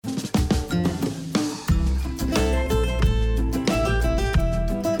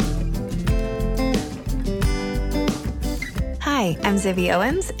I'm Zibby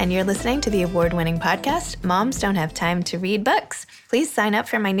Owens, and you're listening to the award-winning podcast, Moms Don't Have Time to Read Books. Please sign up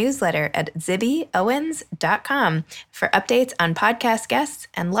for my newsletter at zibbyowens.com for updates on podcast guests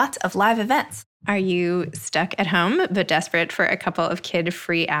and lots of live events. Are you stuck at home but desperate for a couple of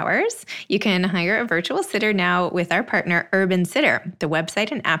kid-free hours? You can hire a virtual sitter now with our partner, Urban Sitter, the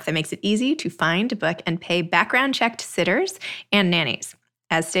website and app that makes it easy to find, book, and pay background-checked sitters and nannies.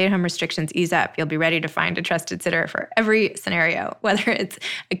 As stay-at-home restrictions ease up, you'll be ready to find a trusted sitter for every scenario, whether it's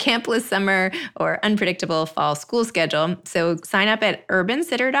a campless summer or unpredictable fall school schedule. So sign up at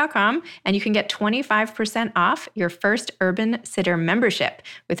urbansitter.com and you can get 25% off your first Urban Sitter membership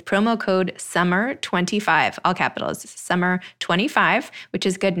with promo code SUMMER25, all capitals, SUMMER25, which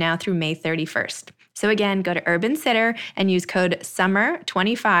is good now through May 31st. So again, go to Urban Sitter and use code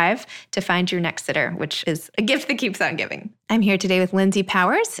SUMMER25 to find your next sitter, which is a gift that keeps on giving. I'm here today with Lindsay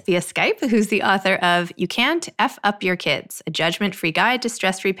Powers via Skype, who's the author of You Can't F Up Your Kids, a judgment-free guide to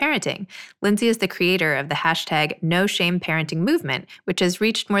stress-free parenting. Lindsay is the creator of the hashtag No Shame Parenting movement, which has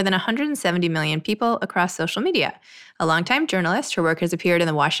reached more than 170 million people across social media. A longtime journalist, her work has appeared in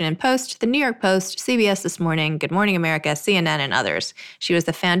the Washington Post, the New York Post, CBS This Morning, Good Morning America, CNN, and others. She was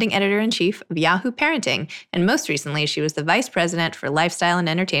the founding editor-in-chief of Yahoo Parenting, and most recently, she was the vice president for lifestyle and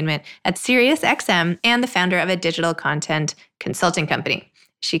entertainment at SiriusXM and the founder of a digital content consulting company.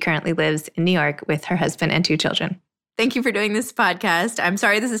 She currently lives in New York with her husband and 2 children. Thank you for doing this podcast. I'm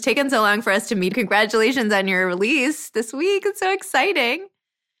sorry this has taken so long for us to meet. Congratulations on your release this week. It's so exciting.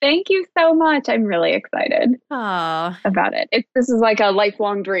 Thank you so much. I'm really excited about it. This is like a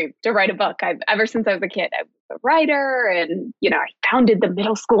lifelong dream to write a book. Ever since I was a kid, I was a writer and, I founded the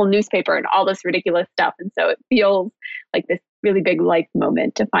middle school newspaper and all this ridiculous stuff. And so it feels like this really big life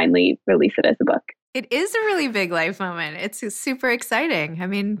moment to finally release it as a book. It is a really big life moment. It's super exciting. I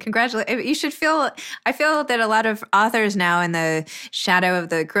mean, congratulations. You should I feel that a lot of authors now in the shadow of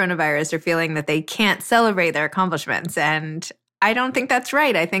the coronavirus are feeling that they can't celebrate their accomplishments. And I don't think that's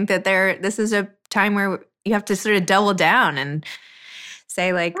right. I think that this is a time where you have to sort of double down and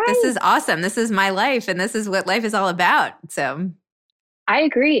say like, right. This is awesome. This is my life. And this is what life is all about. So I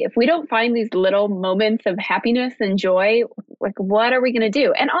agree. If we don't find these little moments of happiness and joy, like what are we going to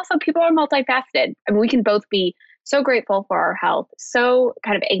do? And also people are multifaceted. I mean, we can both be so grateful for our health, so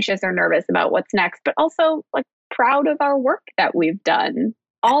kind of anxious or nervous about what's next, but also like proud of our work that we've done.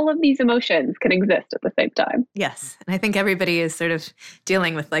 All of these emotions can exist at the same time. Yes. And I think everybody is sort of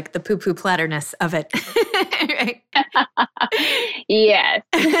dealing with like the poo-poo platterness of it. Right? Yes.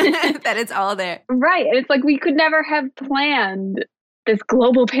 That it's all there. Right. And it's like we could never have planned this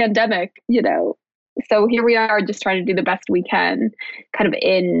global pandemic, So here we are just trying to do the best we can kind of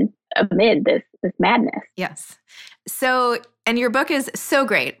amid this madness. Yes. So, and your book is so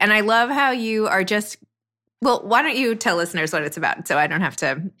great. And I love how you are well, why don't you tell listeners what it's about so I don't have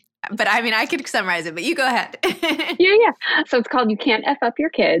to, but I mean, I could summarize it, but you go ahead. Yeah. So it's called You Can't F Up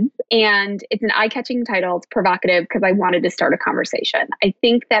Your Kids. And it's an eye-catching title. It's provocative because I wanted to start a conversation. I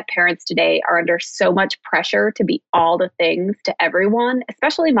think that parents today are under so much pressure to be all the things to everyone,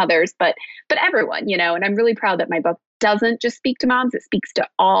 especially mothers, but everyone, and I'm really proud that my book doesn't just speak to moms. It speaks to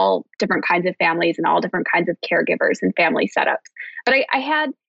all different kinds of families and all different kinds of caregivers and family setups. But I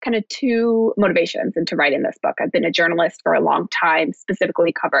had kind of 2 motivations into writing this book. I've been a journalist for a long time,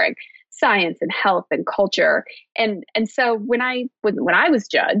 specifically covering science and health and culture. And so when I was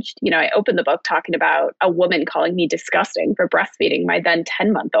judged, I opened the book talking about a woman calling me disgusting for breastfeeding my then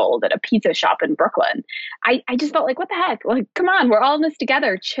 10-month-old at a pizza shop in Brooklyn. I just felt like, what the heck? Like, come on, we're all in this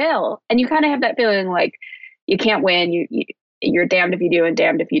together, chill. And you kind of have that feeling like you can't win. You're damned if you do and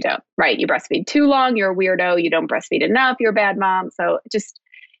damned if you don't, right? You breastfeed too long, you're a weirdo. You don't breastfeed enough, you're a bad mom. So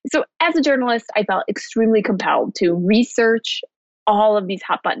as a journalist, I felt extremely compelled to research all of these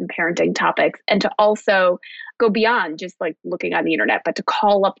hot button parenting topics and to also go beyond just like looking on the internet, but to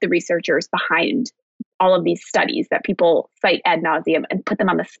call up the researchers behind all of these studies that people cite ad nauseum and put them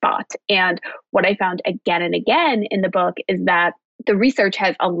on the spot. And what I found again and again in the book is that the research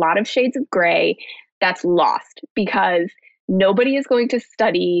has a lot of shades of gray that's lost because nobody is going to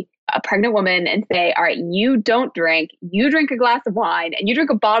study a pregnant woman and say, all right, you don't drink, you drink a glass of wine and you drink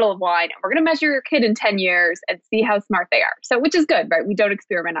a bottle of wine. And we're going to measure your kid in 10 years and see how smart they are. So, which is good, right? We don't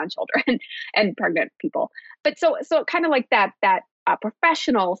experiment on children and pregnant people. But so kind of like that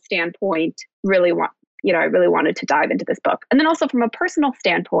professional standpoint I really wanted to dive into this book. And then also from a personal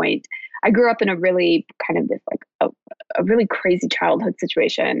standpoint, I grew up in a really kind of this like a really crazy childhood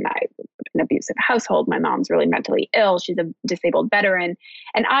situation. I was in an abusive household. My mom's really mentally ill. She's a disabled veteran.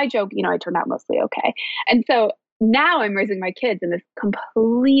 And I joke, I turned out mostly okay. And so now I'm raising my kids in this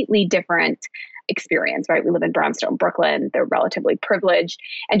completely different experience, right? We live in Brownstone, Brooklyn. They're relatively privileged.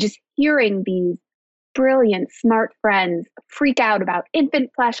 And just hearing these brilliant, smart friends freak out about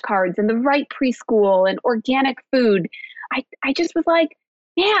infant flashcards and the right preschool and organic food, I just was like,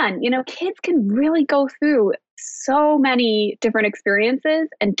 man, kids can really go through so many different experiences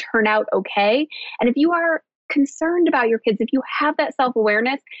and turn out okay. And if you are concerned about your kids, if you have that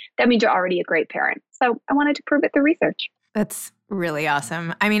self-awareness, that means you're already a great parent. So I wanted to prove it through research. That's really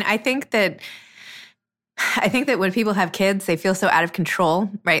awesome. I mean, I think that when people have kids, they feel so out of control,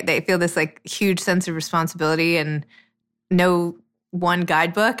 right? They feel this like huge sense of responsibility and no one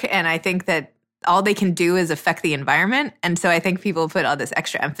guidebook. And I think that all they can do is affect the environment. And so I think people put all this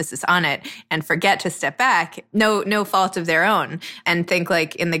extra emphasis on it and forget to step back, no fault of their own, and think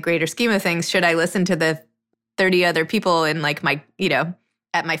like in the greater scheme of things, should I listen to the 30 other people in like my,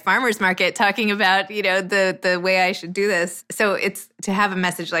 at my farmer's market talking about, the way I should do this. So it's to have a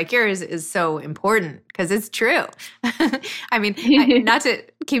message like yours is so important because it's true. I mean, not to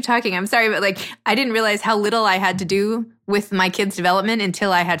keep talking, I'm sorry, but like I didn't realize how little I had to do with my kids' development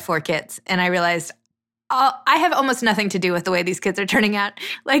until I had 4 kids. And I realized I have almost nothing to do with the way these kids are turning out.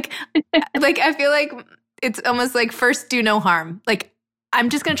 Like I feel like it's almost like first do no harm. Like I'm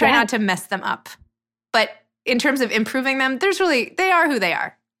just going to try not to mess them up. But in terms of improving them, they are who they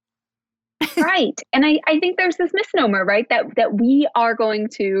are. Right. And I think there's this misnomer, right? That we are going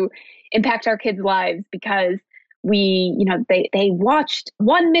to impact our kids' lives because they watched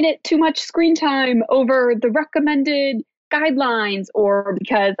 1 minute too much screen time over the recommended guidelines, or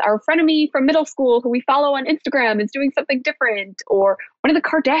because our frenemy from middle school who we follow on Instagram is doing something different, or one of the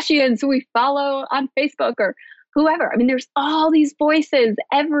Kardashians who we follow on Facebook, or whoever. I mean, there's all these voices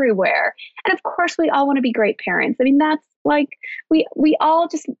everywhere. And of course, we all want to be great parents. I mean, that's like, we all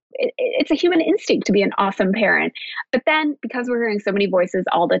just, it's a human instinct to be an awesome parent. But then because we're hearing so many voices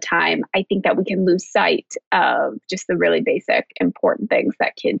all the time, I think that we can lose sight of just the really basic, important things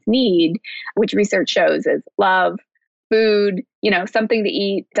that kids need, which research shows is love, food, something to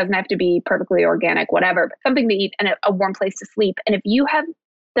eat. Doesn't have to be perfectly organic, whatever, but something to eat and a warm place to sleep. And if you have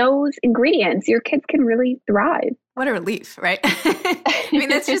those ingredients, your kids can really thrive. What a relief, right? I mean,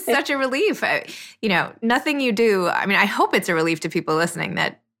 that's just such a relief. Nothing you do, I mean, I hope it's a relief to people listening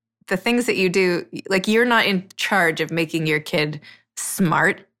that the things that you do, like you're not in charge of making your kid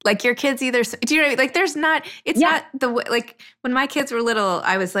smart. Like your kids either, do you know, like there's not, it's not the way, like when my kids were little,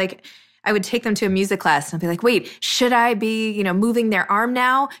 I was like, I would take them to a music class and I'd be like, wait, should I be, moving their arm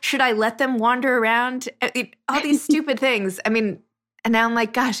now? Should I let them wander around? All these stupid things. I mean, and now I'm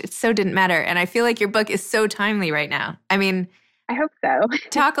like, gosh, it so didn't matter. And I feel like your book is so timely right now. I mean, I hope so.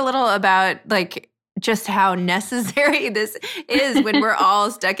 Talk a little about like just how necessary this is when we're all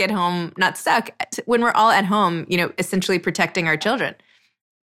stuck at home, not stuck, when we're all at home, essentially protecting our children.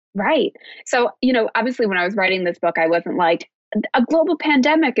 Right. So, obviously when I was writing this book, I wasn't like, a global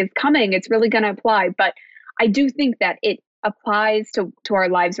pandemic is coming, it's really going to apply. But I do think that it applies to our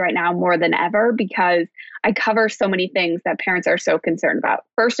lives right now more than ever, because I cover so many things that parents are so concerned about.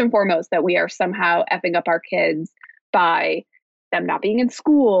 First and foremost, that we are somehow effing up our kids by them not being in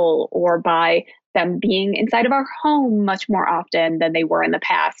school or by them being inside of our home much more often than they were in the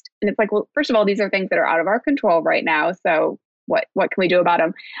past. And it's like, well, first of all, these are things that are out of our control right now. So what can we do about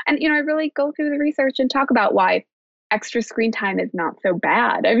them? And, I really go through the research and talk about why extra screen time is not so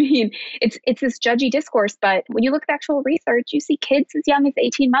bad. I mean, it's this judgy discourse, but when you look at actual research, you see kids as young as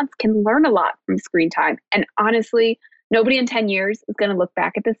 18 months can learn a lot from screen time. And honestly, nobody in 10 years is going to look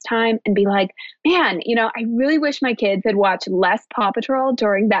back at this time and be like, man, I really wish my kids had watched less Paw Patrol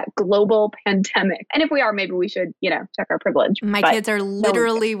during that global pandemic. And if we are, maybe we should, check our privilege. My kids are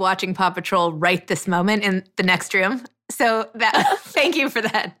literally watching Paw Patrol right this moment in the next room. So thank you for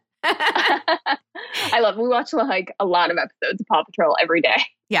that. We watch like a lot of episodes of Paw Patrol every day.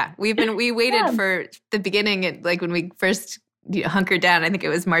 Yeah, we waited for the beginning, like when we first hunkered down. I think it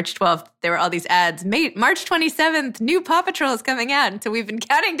was March 12th. There were all these ads. March 27th, new Paw Patrol is coming out. And so we've been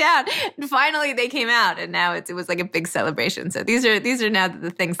counting down, and finally they came out. And now it was like a big celebration. So these are now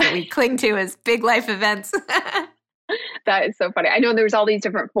the things that we cling to as big life events. That is so funny. I know there's all these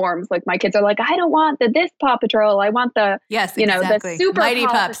different forms. Like my kids are like, I don't want this Paw Patrol. I want the, exactly. the super Mighty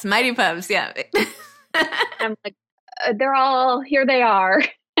Pups. Mighty Pups. Yeah. I'm like, they're all, here they are.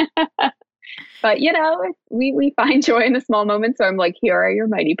 But, we find joy in the small moments. So I'm like, here are your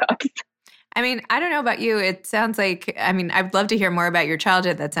Mighty Pups. I mean, I don't know about you. It sounds like, I'd love to hear more about your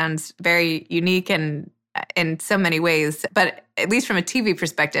childhood. That sounds very unique and in so many ways. But at least from a TV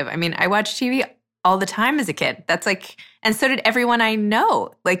perspective, I watched TV all the time as a kid. That's like, and so did everyone I know.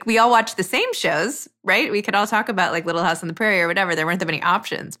 Like we all watched the same shows, right? We could all talk about like Little House on the Prairie or whatever. There weren't that many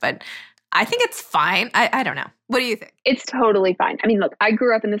options, but I think it's fine. I don't know. What do you think? It's totally fine. I mean, look, I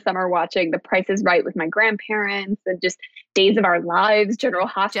grew up in the summer watching The Price is Right with my grandparents and just Days of Our Lives, General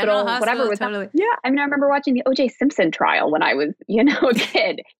Hospital, whatever was totally. Yeah. I mean, I remember watching the O.J. Simpson trial when I was, a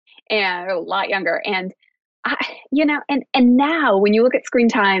kid and a lot younger. And and now when you look at screen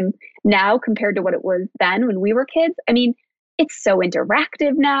time now compared to what it was then when we were kids, I mean, it's so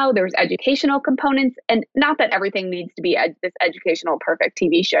interactive now. There's educational components, and not that everything needs to be this educational perfect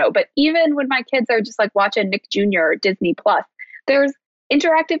TV show, but even when my kids are just like watching Nick Jr. or Disney Plus, there's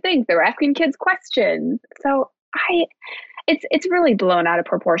interactive things. They're asking kids questions. So it's really blown out of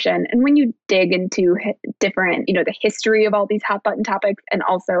proportion. And when you dig into different, the history of all these hot button topics and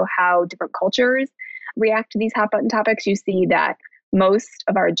also how different cultures react to these hot button topics, you see that most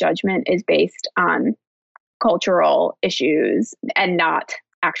of our judgment is based on cultural issues and not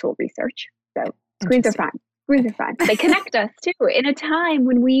actual research. So screens are fine. Screens are fine. They connect us too in a time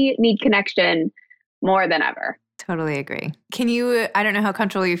when we need connection more than ever. Totally agree. I don't know how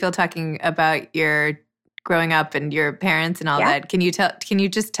comfortable you feel talking about your growing up and your parents and all that. Can you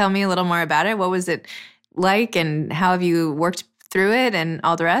just tell me a little more about it? What was it like and how have you worked through it and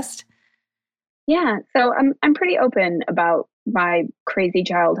all the rest? Yeah. So I'm pretty open about my crazy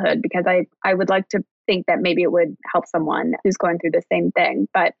childhood because I would like to think that maybe it would help someone who's going through the same thing.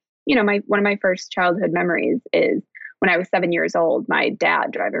 But, one of my first childhood memories is when I was 7 years old, my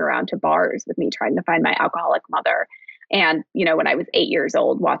dad driving around to bars with me trying to find my alcoholic mother. And, when I was 8 years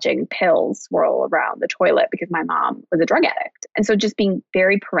old, watching pills swirl around the toilet because my mom was a drug addict. And so just being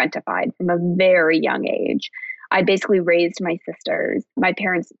very parentified from a very young age. I basically raised my sisters. My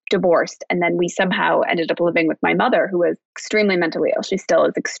parents divorced, and then we somehow ended up living with my mother, who was extremely mentally ill. She still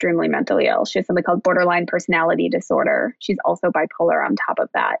is extremely mentally ill. She has something called borderline personality disorder. She's also bipolar on top of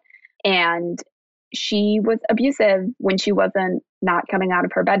that. And she was abusive when she wasn't not coming out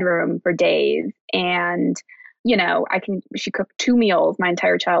of her bedroom for days. And, she cooked 2 meals my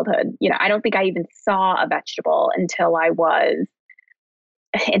entire childhood. I don't think I even saw a vegetable until I was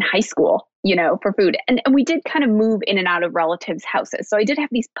in high school, for food. And we did kind of move in and out of relatives' houses. So I did have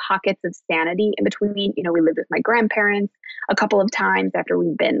these pockets of sanity in between. We lived with my grandparents a couple of times after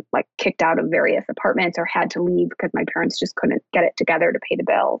we'd been like kicked out of various apartments or had to leave because my parents just couldn't get it together to pay the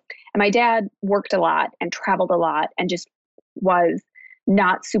bills. And my dad worked a lot and traveled a lot and just was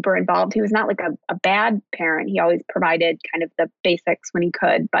not super involved. He was not like a bad parent. He always provided kind of the basics when he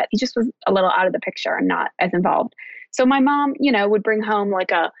could, but he just was a little out of the picture and not as involved. So my mom, would bring home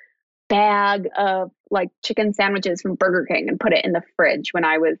like a bag of like chicken sandwiches from Burger King and put it in the fridge when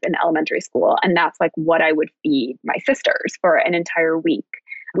I was in elementary school. And that's like what I would feed my sisters for an entire week.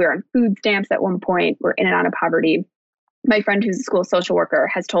 We were on food stamps at one point. We're in and out of poverty. My friend who's a school social worker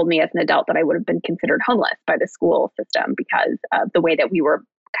has told me as an adult that I would have been considered homeless by the school system because of the way that we were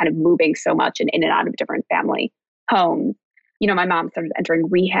kind of moving so much and in and out of different family homes. My mom started entering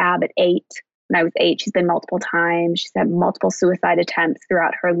rehab at 8. When I was 8, she's been multiple times. She's had multiple suicide attempts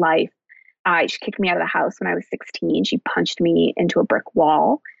throughout her life. She kicked me out of the house when I was 16. She punched me into a brick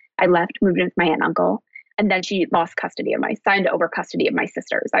wall. I left, moved in with my aunt and uncle. And then she signed over custody of my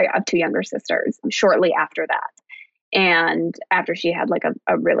sisters. I have 2 younger sisters shortly after that. And after she had like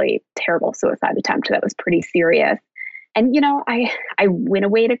a really terrible suicide attempt that was pretty serious. And, I went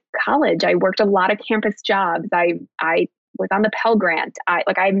away to college. I worked a lot of campus jobs. I was on the Pell Grant.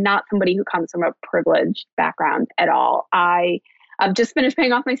 I'm not somebody who comes from a privileged background at all. I've just finished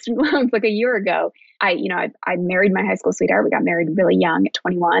paying off my student loans like a year ago. I married my high school sweetheart. We got married really young at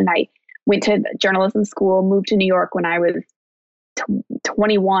 21. I went to journalism school, moved to New York when I was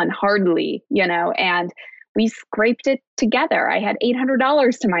 21, hardly, and we scraped it together. I had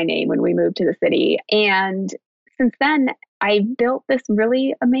 $800 to my name when we moved to the city. And since then, I built this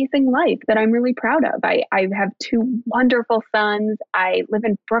really amazing life that I'm really proud of. I have 2 wonderful sons. I live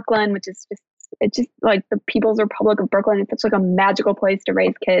in Brooklyn, which is just like the People's Republic of Brooklyn. It's such like a magical place to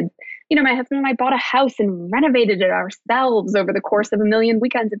raise kids. My husband and I bought a house and renovated it ourselves over the course of a million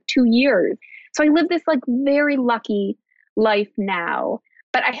weekends of 2 years. So I live this like very lucky life now,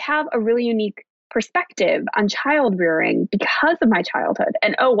 but I have a really unique perspective on child rearing because of my childhood.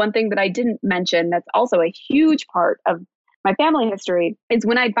 And one thing that I didn't mention that's also a huge part of my family history is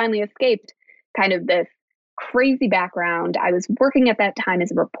when I finally escaped kind of this crazy background. I was working at that time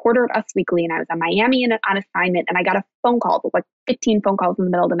as a reporter at Us Weekly, and I was in Miami on assignment, and I got a phone call, like 15 phone calls in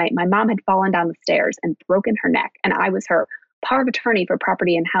the middle of the night. My mom had fallen down the stairs and broken her neck, and I was her power of attorney for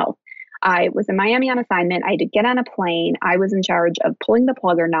property and health. I was in Miami on assignment. I had to get on a plane. I was in charge of pulling the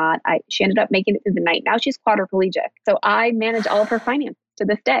plug or not. She ended up making it through the night. Now she's quadriplegic. So I manage all of her finances to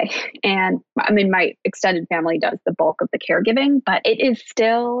this day. And I mean, my extended family does the bulk of the caregiving, but it is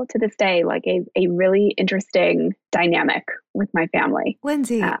still to this day like a really interesting dynamic with my family.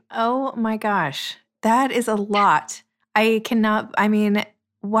 Lindsay, oh my gosh, that is a lot.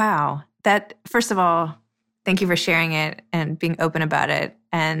 Wow. That, first of all, thank you for sharing it and being open about it.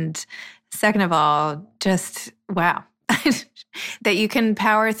 And second of all, just wow, that you can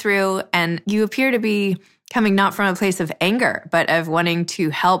power through, and you appear to be coming not from a place of anger, but of wanting to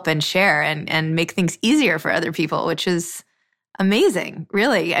help and share and make things easier for other people, which is amazing,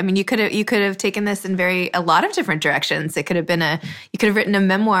 really. I mean, you could have taken this in a lot of different directions. It could have been you could have written a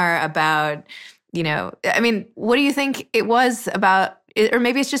memoir about, what do you think it was about, or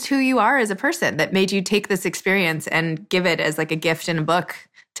maybe it's just who you are as a person that made you take this experience and give it as like a gift in a book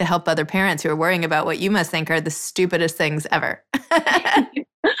to help other parents who are worrying about what you must think are the stupidest things ever.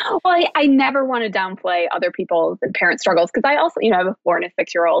 Well, I never want to downplay other people's and parent struggles, because I also, I have a 4 and a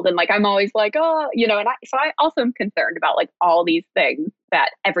 6-year-old, and like I'm always like, oh, so I also am concerned about like all these things that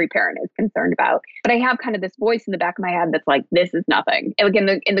every parent is concerned about. But I have kind of this voice in the back of my head that's like, this is nothing. And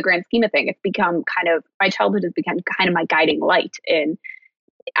like in the grand scheme of things, it's become my childhood has become kind of my guiding light. And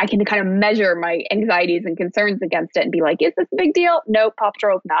I can kind of measure my anxieties and concerns against it and be like, is this a big deal? No, Paw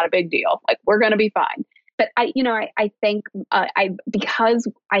Patrol is not a big deal. Like, we're going to be fine. But I think because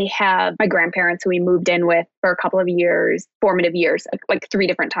I have my grandparents who we moved in with for a couple of years, formative years, like 3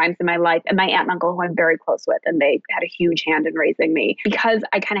 different times in my life, and my aunt and uncle who I'm very close with, and they had a huge hand in raising me. Because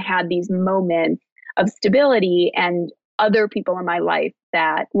I kind of had these moments of stability and other people in my life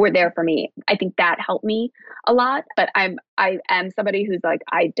that were there for me, I think that helped me a lot. But I am somebody who's like,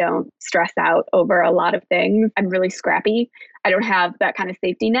 I don't stress out over a lot of things. I'm really scrappy. I don't have that kind of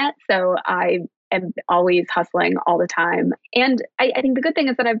safety net. So I am always hustling all the time. And I think the good thing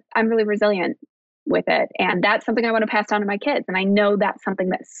is that I'm really resilient with it. And that's something I want to pass down to my kids. And I know that's something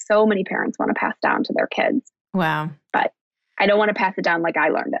that so many parents want to pass down to their kids. Wow. But I don't want to pass it down like I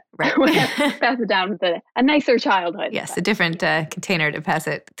learned it. Right. I want to pass it down with a nicer childhood. Yes, a different container to pass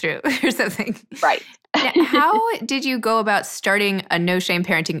it through or something. Right. Now, how did you go about starting a No Shame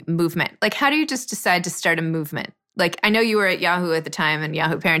Parenting movement? Like, how do you just decide to start a movement? Like, I know you were at Yahoo at the time and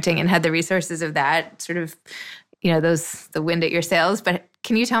Yahoo Parenting and had the resources of that sort of, the wind at your sails. But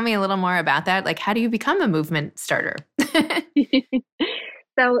can you tell me a little more about that? Like, how do you become a movement starter?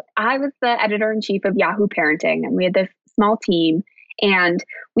 So I was the editor-in-chief of Yahoo Parenting, and we had this small team. And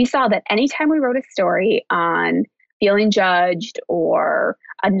we saw that anytime we wrote a story on feeling judged, or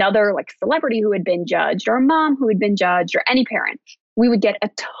another like celebrity who had been judged, or a mom who had been judged, or any parent, we would get a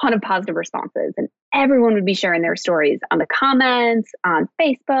ton of positive responses, and everyone would be sharing their stories on the comments, on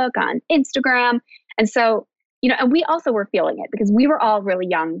Facebook, on Instagram. And so, and we also were feeling it because we were all really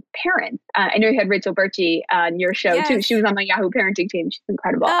young parents. I know you had Rachel Birchie on your show too. She was on my Yahoo Parenting team. She's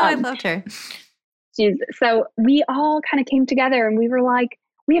incredible. Oh, I loved her. So we all kind of came together and we were like,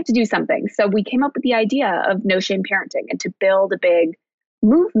 we have to do something. So we came up with the idea of No Shame Parenting and to build a big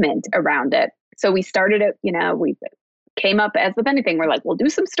movement around it. So we started it, we came up, as with anything, we're like, we'll do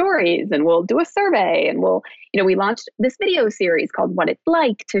some stories and we'll do a survey, and we launched this video series called What It's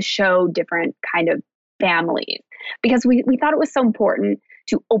Like to show different kind of families, because we thought it was so important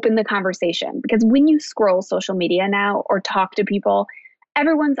to open the conversation. Because when you scroll social media now or talk to people,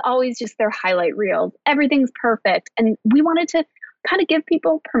 everyone's always just their highlight reels. Everything's perfect. And we wanted to kind of give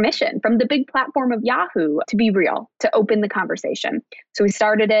people permission from the big platform of Yahoo to be real, to open the conversation. So we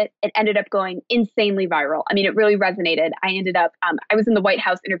started it. It ended up going insanely viral. I mean, it really resonated. I ended up, I was in the White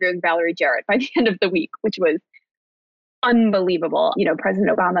House interviewing Valerie Jarrett by the end of the week, which was unbelievable,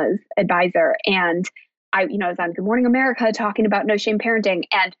 President Obama's advisor. And I was on Good Morning America talking about No Shame Parenting.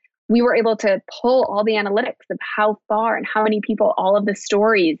 And we were able to pull all the analytics of how far and how many people, all of the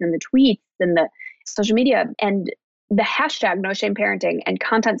stories and the tweets and the social media and the hashtag No Shame Parenting and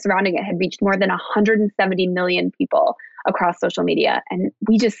content surrounding it had reached more than 170 million people across social media. And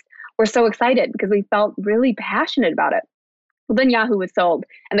we just were so excited because we felt really passionate about it. Well, then Yahoo was sold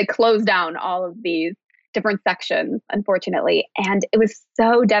and they closed down all of these different sections, unfortunately. And it was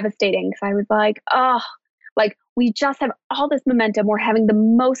so devastating because I was like, we just have all this momentum. We're having the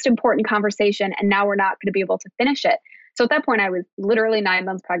most important conversation, and now we're not going to be able to finish it. So at that point, I was literally 9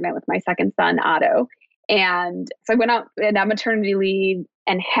 months pregnant with my second son, Otto. And so I went out on maternity leave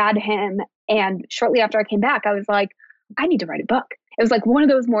and had him. And shortly after I came back, I was like, I need to write a book. It was like one of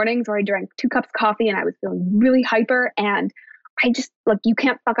those mornings where I drank 2 cups of coffee and I was feeling really hyper. And I just you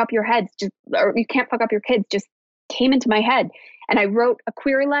can't fuck up your heads, or you can't fuck up your kids, just came into my head. And I wrote a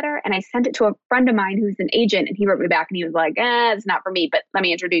query letter and I sent it to a friend of mine who's an agent. And he wrote me back and he was like, it's not for me, but let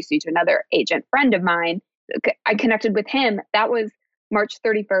me introduce you to another agent friend of mine. I connected with him. That was March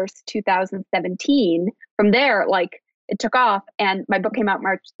 31st, 2017. From there, like it took off and my book came out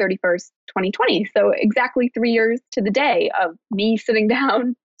March 31st, 2020. So exactly 3 years to the day of me sitting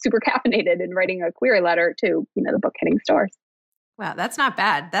down, super caffeinated and writing a query letter to, the book hitting stores. Wow, that's not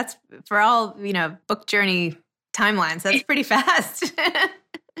bad. That's for all, book journey timelines. That's pretty fast.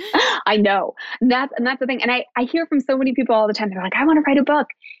 I know. And that's the thing. And I hear from so many people all the time. They're like, I want to write a book.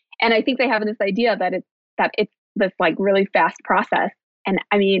 And I think they have this idea that it's this like really fast process. And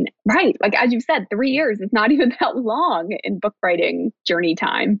I mean, right. Like, as you said, 3 years is not even that long in book writing journey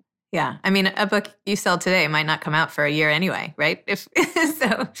time. Yeah. I mean, a book you sell today might not come out for a year anyway, right?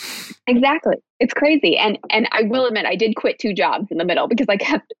 So exactly. It's crazy. And I will admit, I did quit 2 jobs in the middle because I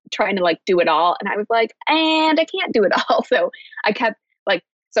kept trying to like do it all. And I was like, and I can't do it all. So I kept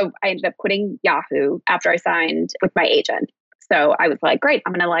so I ended up quitting Yahoo after I signed with my agent. So I was like, great,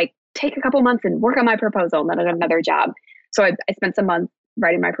 I'm going to like take a couple months and work on my proposal. And then I got another job. So I spent some months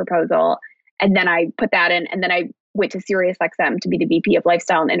writing my proposal, and then I put that in, and then I went to SiriusXM to be the VP of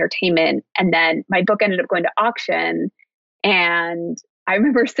Lifestyle and Entertainment. And then my book ended up going to auction. And I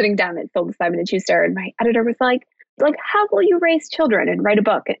remember sitting down at Sold to Simon & Schuster, and my editor was like, how will you raise children and write a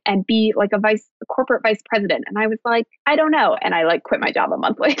book and be like a corporate vice president? And I was like, I don't know. And I like quit my job a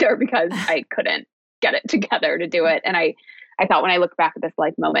month later because I couldn't get it together to do it. And I thought when I look back at this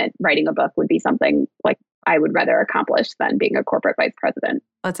life moment, writing a book would be something like I would rather accomplish than being a corporate vice president.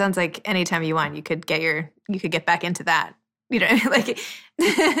 Well, it sounds like anytime you want, you could get back into that. Like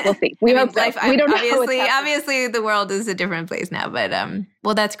we'll see. We hope so. We don't know. Obviously, the world is a different place now. But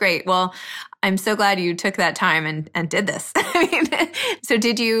well, that's great. Well, I'm so glad you took that time and did this. I mean, so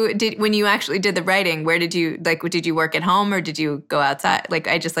when you actually did the writing, where did you did you work at home or did you go outside? Like,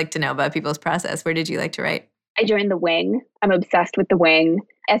 I just like to know about people's process. Where did you like to write? I joined the Wing. I'm obsessed with the Wing.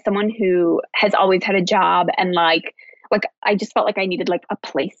 As someone who has always had a job and like I just felt like I needed like a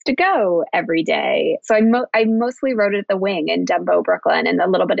place to go every day. So I mostly wrote it at the Wing in Dumbo, Brooklyn, and a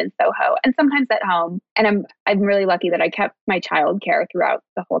little bit in Soho, and sometimes at home. And I'm really lucky that I kept my childcare throughout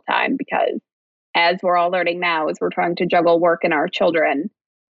the whole time, because as we're all learning now, as we're trying to juggle work and our children,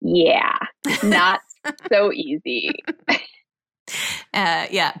 not so easy.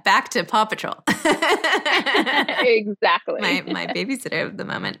 Back to Paw Patrol. Exactly. My babysitter at the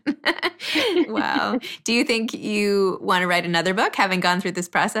moment. Wow. Do you think you want to write another book, having gone through this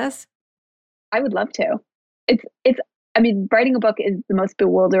process? I would love to. I mean, writing a book is the most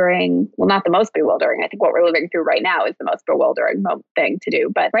bewildering, well, not the most bewildering. I think what we're living through right now is the most bewildering thing to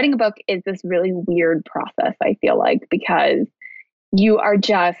do. But writing a book is this really weird process, I feel like, because you are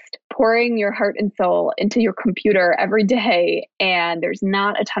just pouring your heart and soul into your computer every day, and there's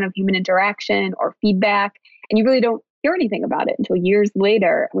not a ton of human interaction or feedback, and you really don't hear anything about it until years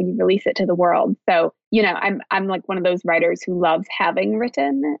later when you release it to the world. So, I'm like one of those writers who loves having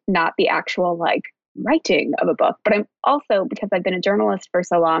written, not the actual like writing of a book. But I'm also, because I've been a journalist for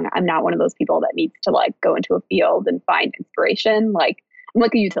so long, I'm not one of those people that needs to like go into a field and find inspiration. Like, I'm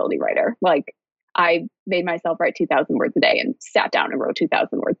like a utility writer. Like, I made myself write 2,000 words a day and sat down and wrote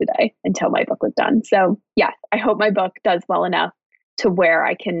 2,000 words a day until my book was done. So yes, I hope my book does well enough to where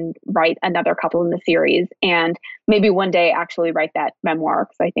I can write another couple in the series, and maybe one day actually write that memoir,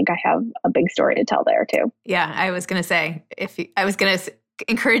 because I think I have a big story to tell there too. Yeah, I was going to say,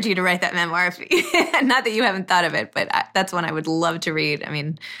 encourage you to write that memoir. Not that you haven't thought of it, but that's one I would love to read. I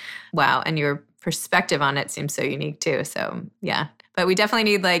mean, wow. And your perspective on it seems so unique too. So yeah. But we definitely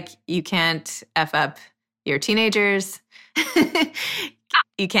need, like, you can't F up your teenagers.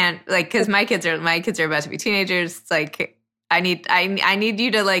 You can't, like, because my kids are about to be teenagers. It's like, I need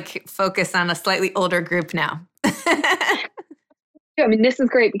you to like focus on a slightly older group now. I mean, this is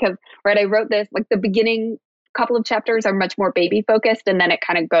great because, right, I wrote this, like the beginning couple of chapters are much more baby focused, and then it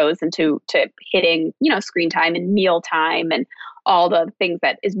kind of goes into hitting, screen time and meal time and all the things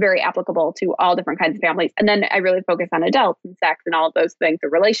that is very applicable to all different kinds of families. And then I really focus on adults and sex and all of those things, the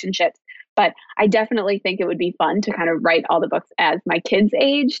relationships. But I definitely think it would be fun to kind of write all the books as my kids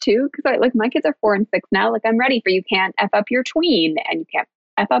age too. Because my kids are 4 and 6 now. Like, I'm ready for you can't F up your tween and you can't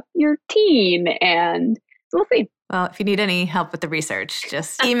F up your teen. And so we'll see. Well, if you need any help with the research,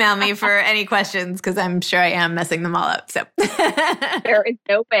 just email me for any questions, because I'm sure I am messing them all up. So there is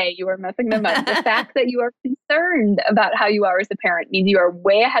no way you are messing them up. The fact that you are concerned about how you are as a parent means you are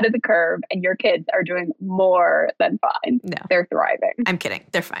way ahead of the curve, and your kids are doing more than fine. No, they're thriving. I'm kidding.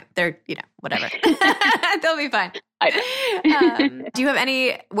 They're fine. They're, whatever. They'll be fine. Do you have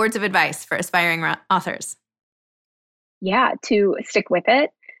any words of advice for aspiring authors? Yeah, to stick with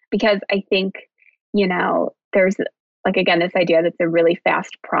it, because I think, there's, like, again, this idea that it's a really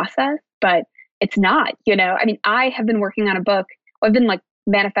fast process, but it's not. I mean, I have been working on a book I've been like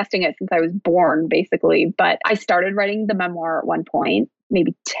manifesting it since I was born, basically. But I started writing the memoir at one point,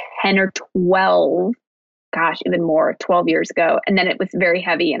 maybe 10 or 12, gosh, even more, 12 years ago. And then it was very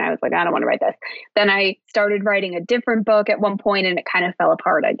heavy. And I was like, I don't want to write this. Then I started writing a different book at one point and it kind of fell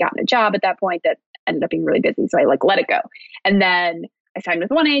apart. I'd gotten a job at that point that ended up being really busy. So I like let it go. And then I signed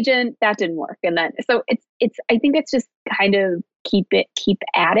with one agent, that didn't work. And then, so I think it's just kind of keep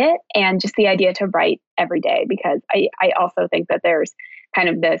at it. And just the idea to write every day, because I also think that there's kind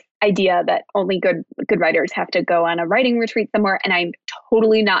of this idea that only good writers have to go on a writing retreat somewhere. And I'm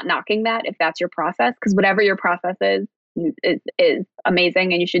totally not knocking that if that's your process, because whatever your process is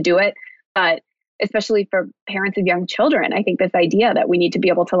amazing and you should do it. But especially for parents of young children, I think this idea that we need to be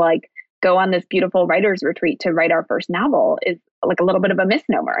able to like go on this beautiful writer's retreat to write our first novel is like a little bit of a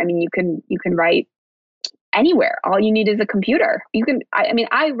misnomer. I mean, you can write anywhere. All you need is a computer.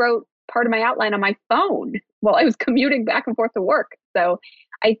 I wrote part of my outline on my phone while I was commuting back and forth to work. So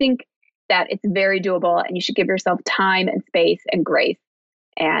I think that it's very doable and you should give yourself time and space and grace.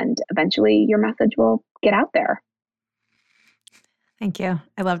 And eventually your message will get out there. Thank you.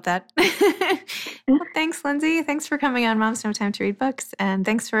 I love that. Well, thanks, Lindsay. Thanks for coming on Moms No Time to Read Books. And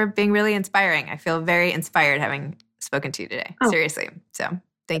thanks for being really inspiring. I feel very inspired having spoken to you today. Seriously. So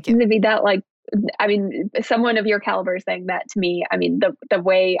thank you. To be that someone of your caliber saying that to me, I mean, the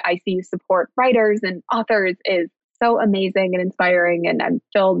way I see you support writers and authors is so amazing and inspiring. And I'm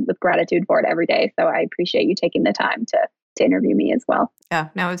filled with gratitude for it every day. So I appreciate you taking the time to interview me as well. Yeah,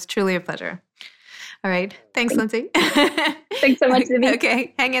 no, it's truly a pleasure. All right. Thanks, Lindsay. Thanks so much, Zibby.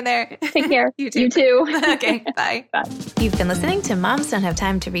 Okay. Hang in there. Take care. You too. You too. Okay. Bye. Bye. You've been listening to Moms Don't Have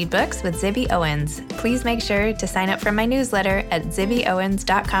Time to Read Books with Zibby Owens. Please make sure to sign up for my newsletter at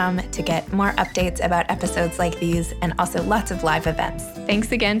zibbyowens.com to get more updates about episodes like these and also lots of live events.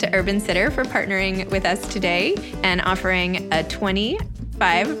 Thanks again to Urban Sitter for partnering with us today and offering a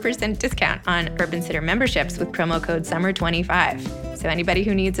 25% discount on Urban Sitter memberships with promo code SUMMER25. So anybody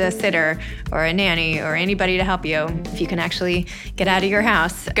who needs a sitter or a nanny or anybody to help you, if you can actually get out of your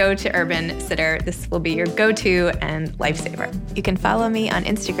house, go to Urban Sitter. This will be your go-to and lifesaver. You can follow me on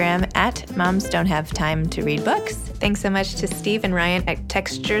Instagram at Moms Don't Have Time to Read Books. Thanks so much to Steve and Ryan at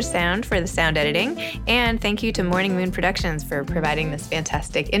Texture Sound for the sound editing. And thank you to Morning Moon Productions for providing this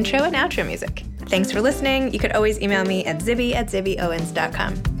fantastic intro and outro music. Thanks for listening. You could always email me at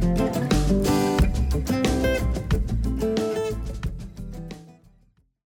zibby@zibbyowens.com.